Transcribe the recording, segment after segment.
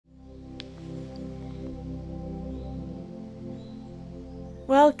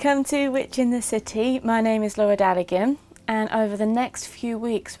Welcome to Witch in the City. My name is Laura Dadigan, and over the next few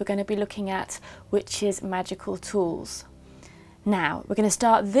weeks we're going to be looking at witches' magical tools. Now, we're going to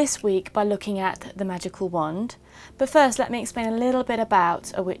start this week by looking at the magical wand, but first let me explain a little bit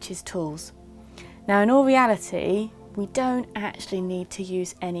about a witch's tools. Now, in all reality, we don't actually need to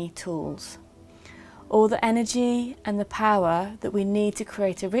use any tools. All the energy and the power that we need to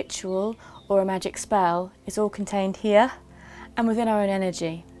create a ritual or a magic spell is all contained here and within our own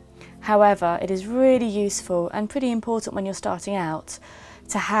energy. However, it is really useful and pretty important when you're starting out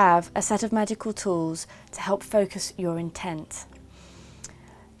to have a set of magical tools to help focus your intent.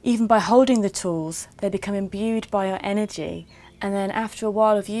 Even by holding the tools, they become imbued by our energy, and then after a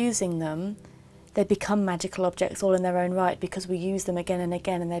while of using them, they become magical objects all in their own right because we use them again and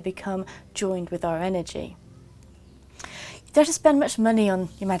again and they become joined with our energy. You don't have to spend much money on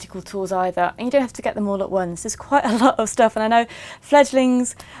your magical tools either, and you don't have to get them all at once. There's quite a lot of stuff, and I know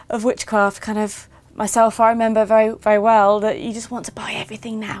fledglings of witchcraft, kind of myself, I remember very, very well that you just want to buy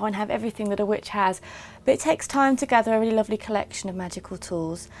everything now and have everything that a witch has. But it takes time to gather a really lovely collection of magical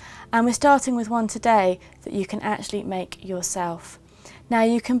tools. And we're starting with one today that you can actually make yourself. Now,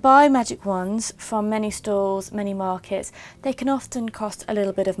 you can buy magic wands from many stalls, many markets. They can often cost a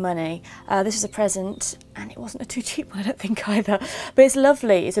little bit of money. This is a present, and it wasn't a too cheap one, I don't think, either. But it's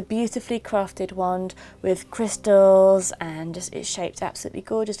lovely. It's a beautifully crafted wand with crystals, and just it's shaped absolutely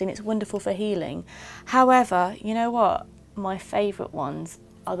gorgeously, and it's wonderful for healing. However, you know what? My favourite ones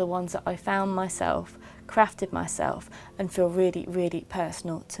are the ones that I found myself, crafted myself, and feel really, really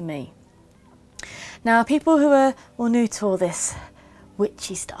personal to me. Now, people who are new to all this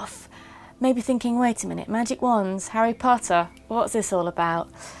witchy stuff may be thinking, wait a minute, magic wands, Harry Potter, what's this all about?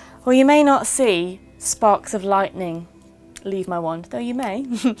 Well, you may not see sparks of lightning leave my wand, though you may.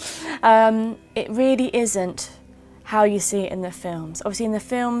 It really isn't how you see it in the films. Obviously in the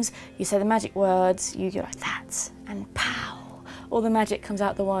films you say the magic words, you're like that, and pow, all the magic comes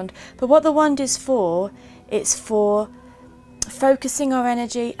out the wand. But what the wand is for, it's for focusing our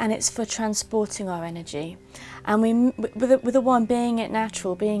energy, and it's for transporting our energy. And with the wand, being it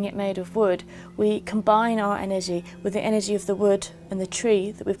natural, being it made of wood, we combine our energy with the energy of the wood and the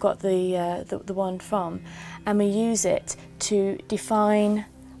tree that we've got the wand from, and we use it to define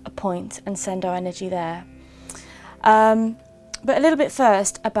a point and send our energy there. But a little bit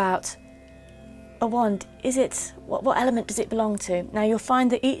first about a wand. What element does it belong to? Now, you'll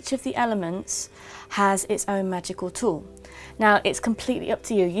find that each of the elements has its own magical tool. Now, it's completely up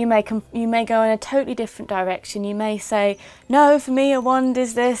to you. You may go in a totally different direction. You may say, no, for me a wand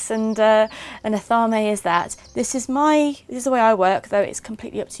is this and a thame is that. This is the way I work, though it's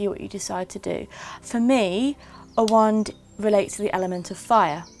completely up to you what you decide to do. For me, a wand relates to the element of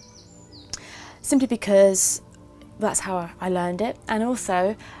fire, simply because that's how I learned it. And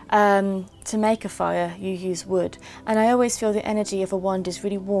also, to make a fire, you use wood. And I always feel the energy of a wand is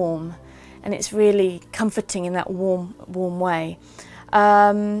really warm, and it's really comforting in that warm way.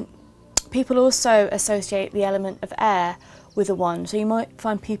 People also associate the element of air with a wand, so you might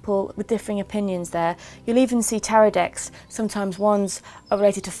find people with differing opinions there. You'll even see tarot decks. Sometimes wands are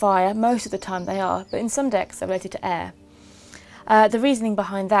related to fire, most of the time they are, but in some decks they're related to air. The reasoning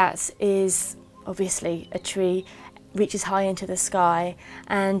behind that is obviously a tree reaches high into the sky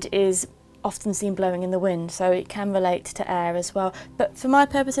and is often seen blowing in the wind, so it can relate to air as well. But for my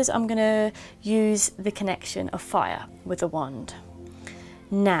purposes, I'm going to use the connection of fire with a wand.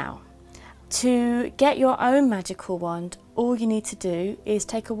 Now, to get your own magical wand, all you need to do is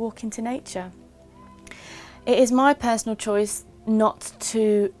take a walk into nature. It is my personal choice not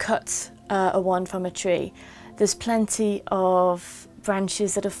to cut a wand from a tree. There's plenty of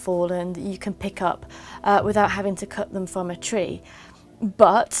branches that have fallen that you can pick up without having to cut them from a tree.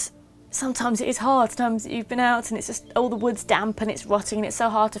 But sometimes it is hard. Sometimes you've been out and it's just all the wood's damp and it's rotting and it's so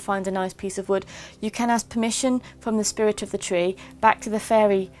hard to find a nice piece of wood. You can ask permission from the spirit of the tree. Back to the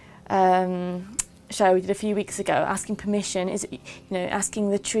fairy show we did a few weeks ago, asking permission, asking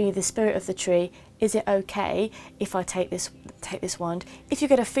the tree, the spirit of the tree, is it okay if I take this wand? If you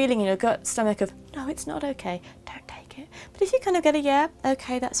get a feeling in your gut stomach of, no, it's not okay, don't take it. But if you kind of get a, yeah,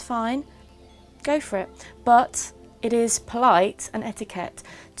 okay, that's fine, go for it. But it is polite and etiquette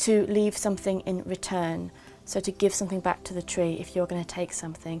to leave something in return, so to give something back to the tree if you're going to take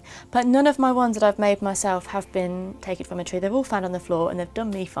something. But none of my wands that I've made myself have been taken from a tree. They're all found on the floor and they've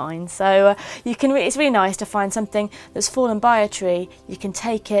done me fine. So it's really nice to find something that's fallen by a tree. You can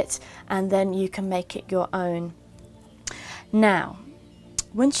take it and then you can make it your own. Now,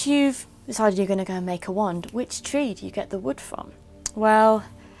 once you've decided you're going to go and make a wand, which tree do you get the wood from? Well,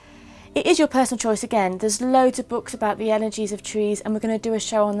 it is your personal choice again. There's loads of books about the energies of trees, and we're going to do a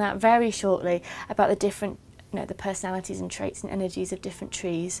show on that very shortly about the different, the personalities and traits and energies of different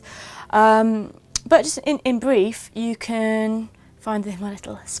trees. But just in brief, you can find my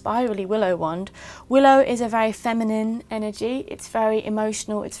little spirally willow wand. Willow is a very feminine energy. It's very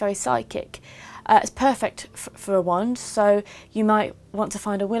emotional, it's very psychic. It's perfect for a wand, so you might want to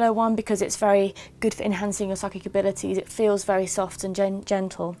find a willow one because it's very good for enhancing your psychic abilities. It feels very soft and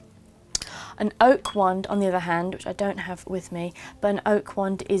gentle. An oak wand, on the other hand, which I don't have with me, but an oak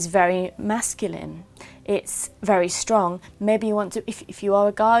wand is very masculine. It's very strong. Maybe you want to, if you are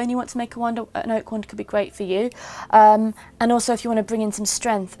a guy and you want to make a wand, an oak wand could be great for you. And also if you want to bring in some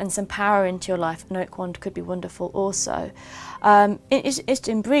strength and some power into your life, an oak wand could be wonderful also. It's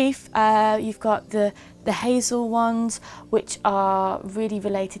in brief, you've got the hazel wands, which are really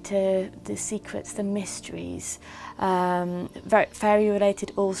related to the secrets, the mysteries, very fairy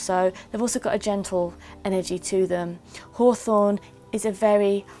related also. They've also got a gentle energy to them. Hawthorn is a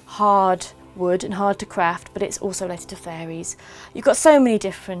very hard wood and hard to craft, but it's also related to fairies. You've got so many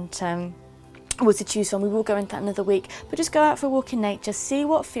different woods to choose from. We will go into that another week, but just go out for a walk in nature, see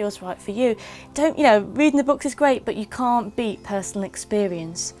what feels right for you. Don't, reading the books is great, but you can't beat personal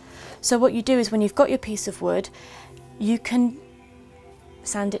experience. So what you do is when you've got your piece of wood, you can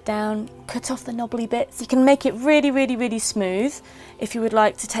sand it down, cut off the knobbly bits. You can make it really, really, really smooth. If you would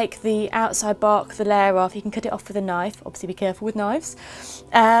like to take the outside bark, the layer off, you can cut it off with a knife. Obviously be careful with knives.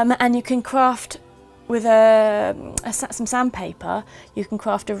 And you can craft with some sandpaper, you can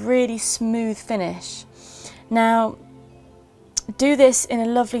craft a really smooth finish. Now, do this in a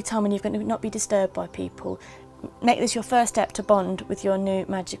lovely time when you're going to not be disturbed by people. Make this your first step to bond with your new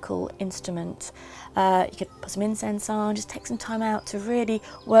magical instrument. You could put some incense on, just take some time out to really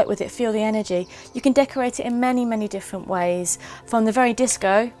work with it, feel the energy. You can decorate it in many, many different ways. From the very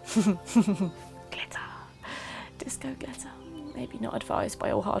disco, glitter, disco glitter. Maybe not advised by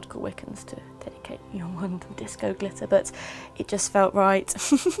all hardcore Wiccans to dedicate your wand to disco glitter, but it just felt right.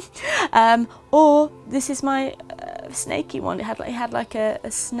 Or this is my snaky wand. It had like a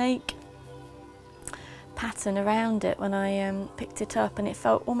snake pattern around it when I picked it up, and it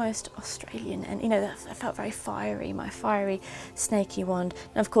felt almost Australian, and it felt very fiery, my fiery snaky wand.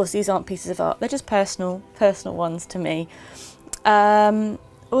 And of course these aren't pieces of art, they're just personal ones to me. Also,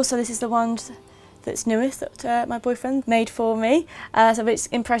 this is the wand that's newest that my boyfriend made for me, so it's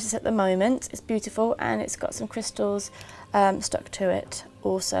in process at the moment. It's beautiful and it's got some crystals stuck to it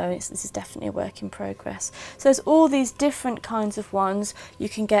also. This is definitely a work in progress. So there's all these different kinds of wands you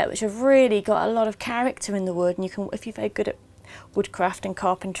can get which have really got a lot of character in the wood, and you can, if you're very good at woodcraft and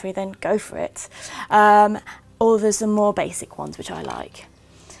carpentry, then go for it. Or there's the more basic ones which I like.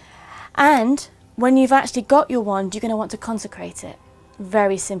 And when you've actually got your wand, you're going to want to consecrate it.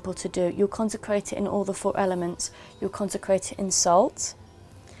 Very simple to do. You'll consecrate it in all the 4 elements. You'll consecrate it in salt,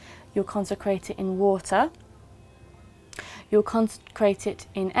 you'll consecrate it in water, you'll consecrate it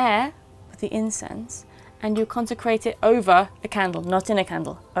in air with the incense, and you'll consecrate it over a candle, not in a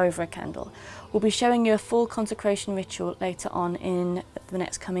candle, over a candle. We'll be showing you a full consecration ritual later on in the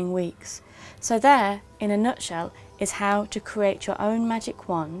next coming weeks. So there, in a nutshell, is how to create your own magic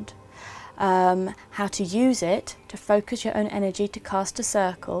wand, how to use it to focus your own energy, to cast a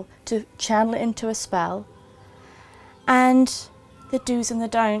circle, to channel it into a spell, and the do's and the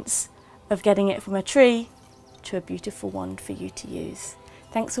don'ts of getting it from a tree to a beautiful wand for you to use.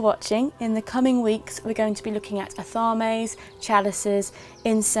 Thanks for watching. In the coming weeks we're going to be looking at athames, chalices,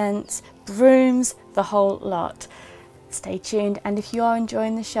 incense, brooms, the whole lot. Stay tuned, and if you are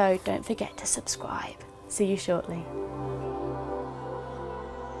enjoying the show, don't forget to subscribe. See you shortly.